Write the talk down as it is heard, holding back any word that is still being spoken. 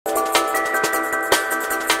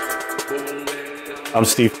I'm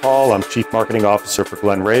Steve Pawl. I'm Chief Marketing Officer for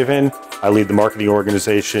Glen. I lead the marketing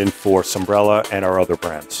organization for Sunbrella and our other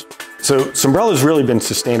brands. So Sunbrella has really been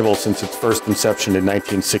sustainable since its first inception in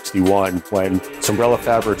 1961, when Sunbrella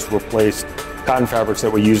fabrics replaced cotton fabrics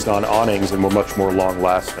that were used on awnings and were much more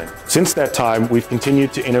long-lasting. Since that time, we've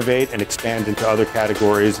continued to innovate and expand into other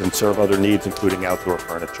categories and serve other needs, including outdoor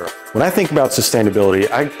furniture. When I think about sustainability,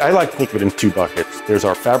 I like to think of it in two buckets. There's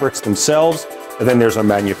our fabrics themselves, and then there's our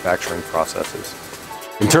manufacturing processes.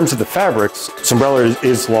 In terms of the fabrics, Sunbrella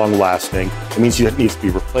is long-lasting. It means it needs to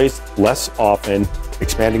be replaced less often,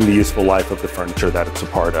 expanding the useful life of the furniture that it's a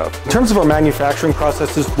part of. In terms of our manufacturing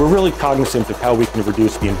processes, we're really cognizant of how we can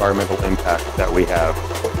reduce the environmental impact that we have.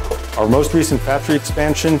 Our most recent factory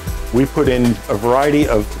expansion, we put in a variety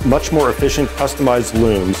of much more efficient customized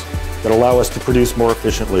looms that allow us to produce more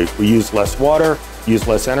efficiently. We use less water, use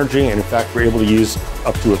less energy, and in fact, we're able to use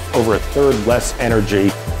up to over a third less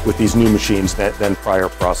energy with these new machines than prior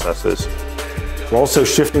processes. We're also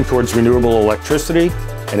shifting towards renewable electricity,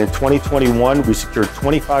 and in 2021, we secured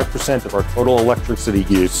 25% of our total electricity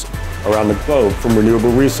use around the globe from renewable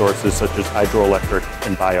resources such as hydroelectric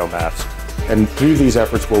and biomass. And through these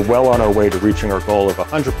efforts, we're well on our way to reaching our goal of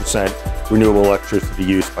 100% renewable electricity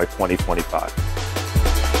use by 2025.